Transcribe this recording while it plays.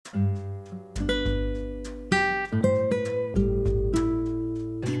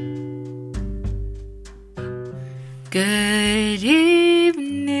Good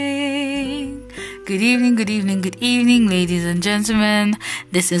evening. Good evening, good evening, good evening, ladies and gentlemen.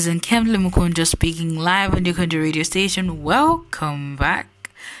 This is Nkemble Mukonjo speaking live on the Konjo radio station. Welcome back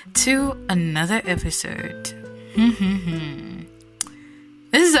to another episode.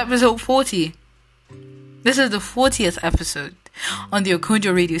 This is episode 40. This is the 40th episode on the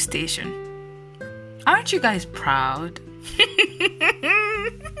Okonjo radio station. Aren't you guys proud?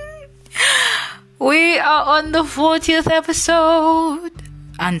 We are on the 40th episode.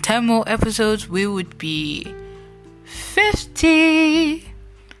 And 10 more episodes, we would be 50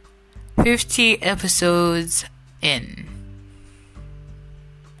 episodes in.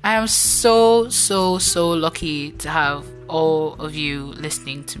 I am so lucky to have all of you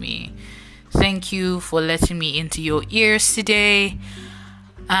listening to me. Thank you for letting me into your ears today.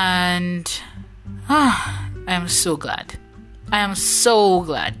 And I am so glad.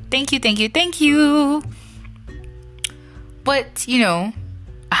 Thank you. But,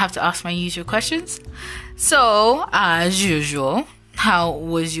 I have to ask my usual questions. So, as usual, how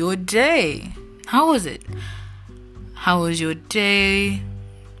was your day? How was it? How was your day?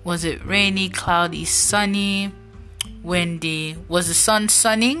 Was it rainy, cloudy, sunny, windy? Was the sun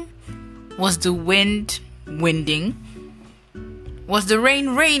sunning? Was the wind winding? Was the rain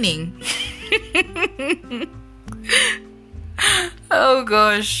raining? Oh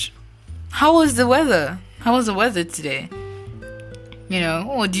gosh. How was the weather? How was the weather today?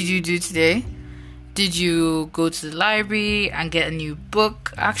 What did you do today? Did you go to the library and get a new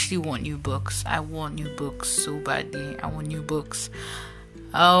book? I actually want new books. I want new books so badly. I want new books.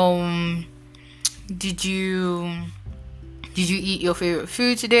 Did you eat your favorite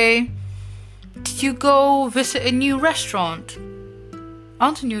food today? Did you go visit a new restaurant?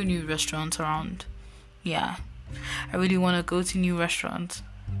 Aren't there new restaurants around? Yeah. I really want to go to new restaurants.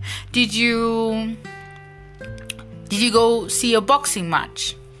 Did you go see a boxing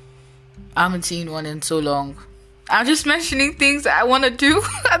match? I haven't seen one in so long. I'm just mentioning things that I want to do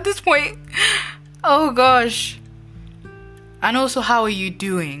at this point. Oh gosh. And also, how are you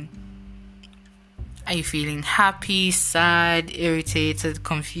doing? Are you feeling happy, sad, irritated,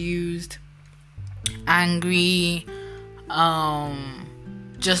 confused, angry,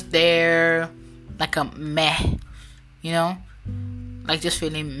 just there, like a meh, like just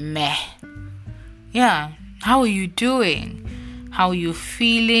feeling meh? Yeah. How are you doing? How are you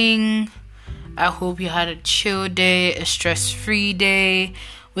feeling? I hope you had a chill day, a stress-free day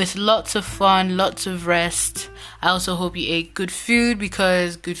with lots of fun, lots of rest. I also hope you ate good food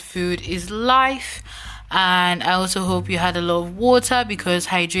because good food is life. And I also hope you had a lot of water because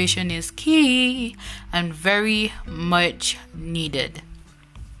hydration is key and very much needed.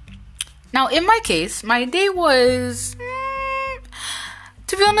 Now, in my case, my day was,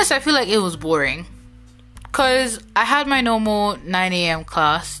 to be honest, I feel like it was boring. Because I had my normal 9 a.m.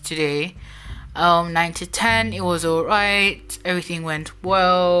 class today. 9 to 10, it was alright. Everything went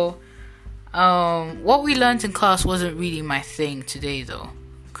well. What we learned in class wasn't really my thing today though.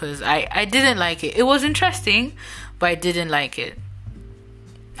 Because I didn't like it. It was interesting, but I didn't like it.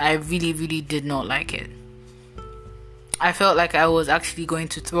 I really did not like it. I felt like I was actually going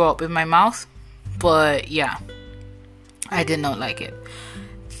to throw up in my mouth. But yeah, I did not like it.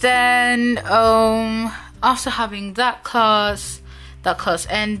 Then, after having that class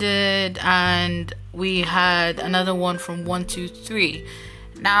ended and we had another one from 1 to 3.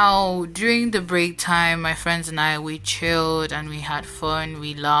 Now, during the break time, my friends and I, we chilled and we had fun,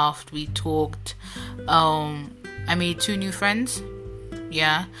 we laughed, we talked. I made 2 new friends.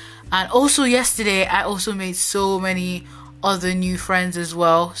 Yeah. And also yesterday, I also made so many other new friends as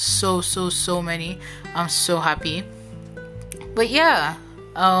well. So many. I'm so happy. But yeah,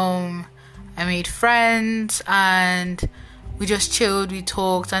 I made friends and we just chilled, we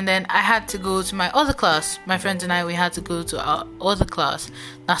talked, and then I had to go to my other class. My friends and I, we had to go to our other class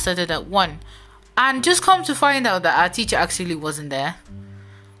that started at 1. And just come to find out that our teacher actually wasn't there.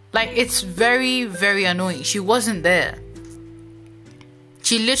 Like, it's very annoying. She wasn't there.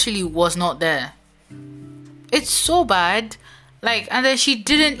 She literally was not there. It's so bad. And then she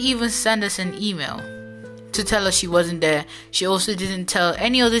didn't even send us an email to tell us she wasn't there. She also didn't tell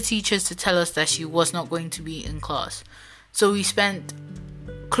any other teachers to tell us that she was not going to be in class. So we spent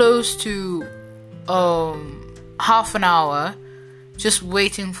close to half an hour just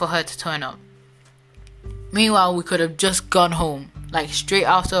waiting for her to turn up. Meanwhile, we could have just gone home. Straight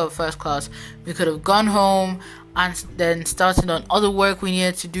after our first class, we could have gone home and then started on other work we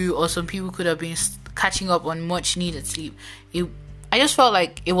needed to do, or some people could have been catching up on much needed sleep. I just felt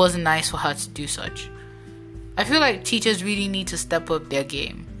like it wasn't nice for her to do such. I feel like teachers really need to step up their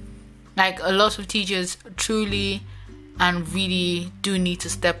game. A lot of teachers truly and really do need to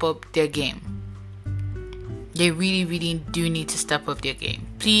step up their game. They really, really do need to step up their game.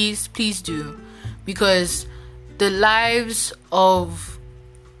 Please do. Because the lives of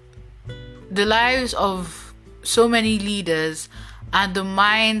so many leaders and the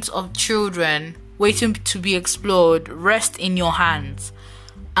minds of children waiting to be explored rest in your hands.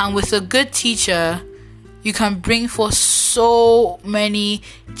 And with a good teacher, you can bring forth so many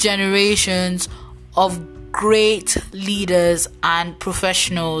generations of great leaders and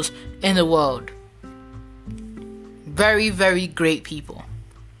professionals in the world. Very, very great people.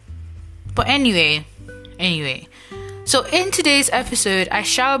 But anyway, so in today's episode, I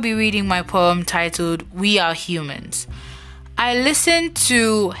shall be reading my poem titled We Are Humans. I listened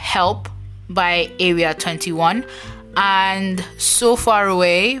to Help by Area 21 and So Far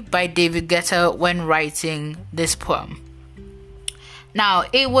Away by David Guetta when writing this poem. Now,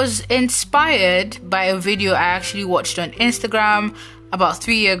 it was inspired by a video I actually watched on Instagram about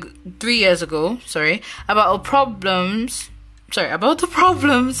 3 years ago, about the problems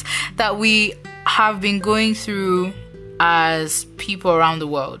that we have been going through as people around the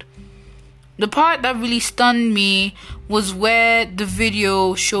world. The part that really stunned me was where the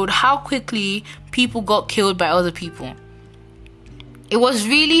video showed how quickly people got killed by other people. It was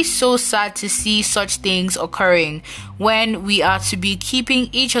really so sad to see such things occurring when we are to be keeping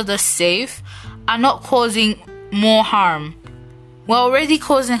each other safe and not causing more harm. We're already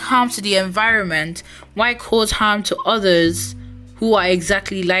causing harm to the environment. Why cause harm to others who are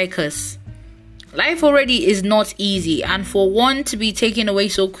exactly like us? Life already is not easy, and for one to be taken away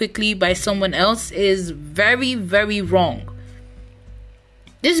so quickly by someone else is very, very wrong.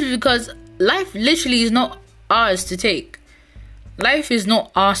 This is because life literally is not ours to take. Life is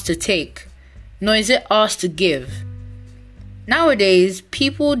not ours to take, nor is it ours to give. Nowadays,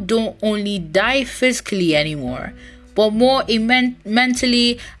 people don't only die physically anymore, but more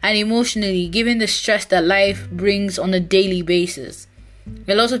mentally and emotionally, given the stress that life brings on a daily basis.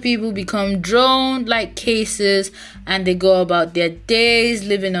 A lot of people become drone-like cases and they go about their days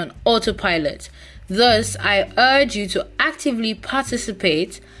living on autopilot. Thus, I urge you to actively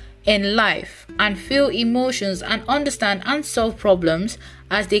participate in life and feel emotions and understand and solve problems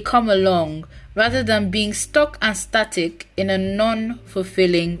as they come along, rather than being stuck and static in a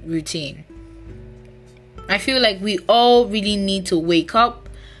non-fulfilling routine. I feel like we all really need to wake up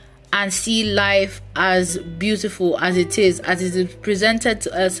and see life as beautiful as it is presented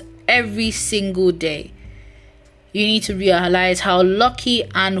to us every single day. You need to realize how lucky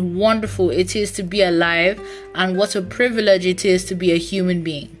and wonderful it is to be alive and what a privilege it is to be a human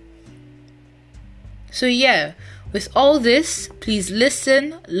being. So yeah, with all this, please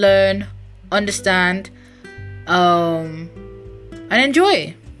listen, learn, understand, and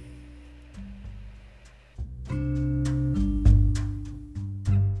enjoy.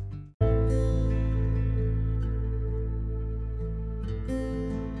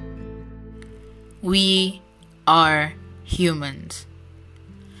 We are humans.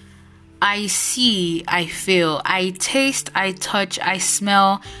 I see, I feel, I taste, I touch, I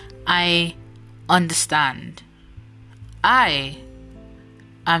smell, I understand. I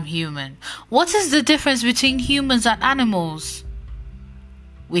am human. What is the difference between humans and animals?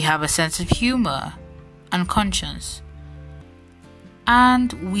 We have a sense of humor and conscience.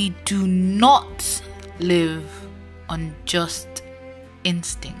 And we do not live on just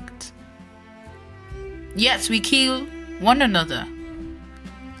instinct. Yet we kill one another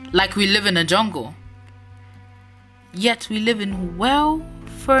like we live in a jungle. Yet we live in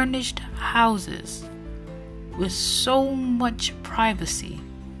well-furnished houses with so much privacy.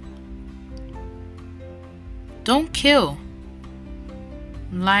 Don't kill.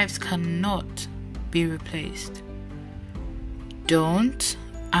 Lives cannot be replaced. Don't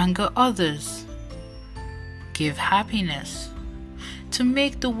anger others. Give happiness to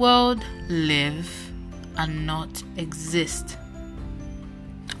make the world live and not exist.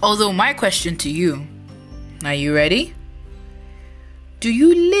 Although my question to you, are you ready? Do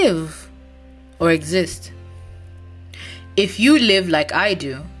you live or exist? If you live like I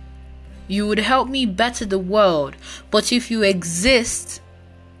do, you would help me better the world. But if you exist,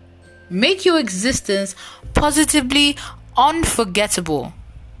 make your existence positively unforgettable.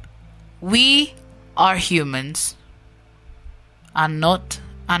 We are humans and not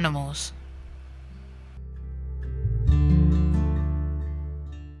animals.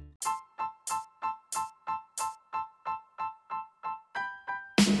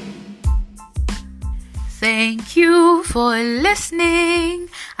 Thank you for listening.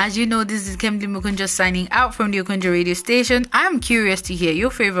 As you know, this is Kemdi Mukunjo signing out from the Okunjo radio station. I'm curious to hear your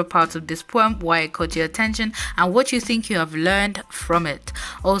favorite parts of this poem, why it caught your attention, and what you think you have learned from it.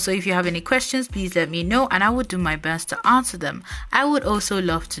 Also, if you have any questions, please let me know and I will do my best to answer them. I would also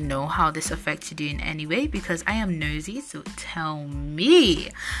love to know how this affected you in any way because I am nosy, so tell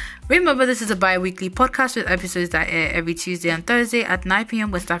me. Remember, this is a bi-weekly podcast with episodes that air every Tuesday and Thursday at 9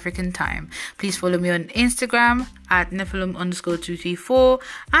 p.m. West African time. Please follow me on Instagram at Nephilim_234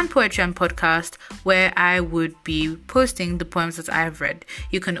 and Poetry and Podcast, where I would be posting the poems that I have read.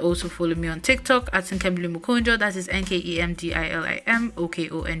 You can also follow me on TikTok at Nkemdilim Okonjo, that is NKEMDILIM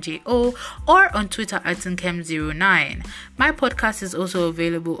OKONJO, or on Twitter at Nkem09. My podcast is also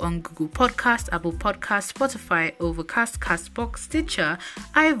available on Google Podcast, Apple Podcast, Spotify, Overcast, Castbox, Stitcher,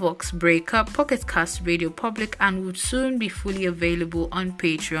 iVoox, Breakup, Pocket Cast, Radio Public, and would soon be fully available on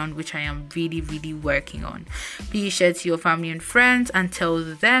Patreon, which I am really working on. Please share to your family and friends and tell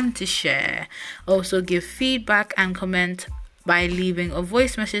them to share. Also give feedback and comment by leaving a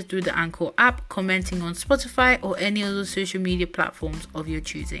voice message through the Anchor app, commenting on Spotify or any other social media platforms of your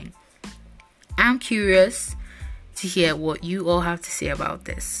choosing. I'm curious to hear what you all have to say about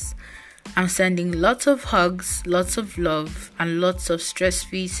this. I'm sending lots of hugs, lots of love, and lots of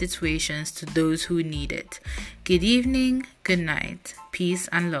stress-free situations to those who need it. Good evening, good night, peace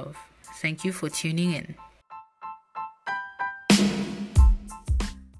and love. Thank you for tuning in.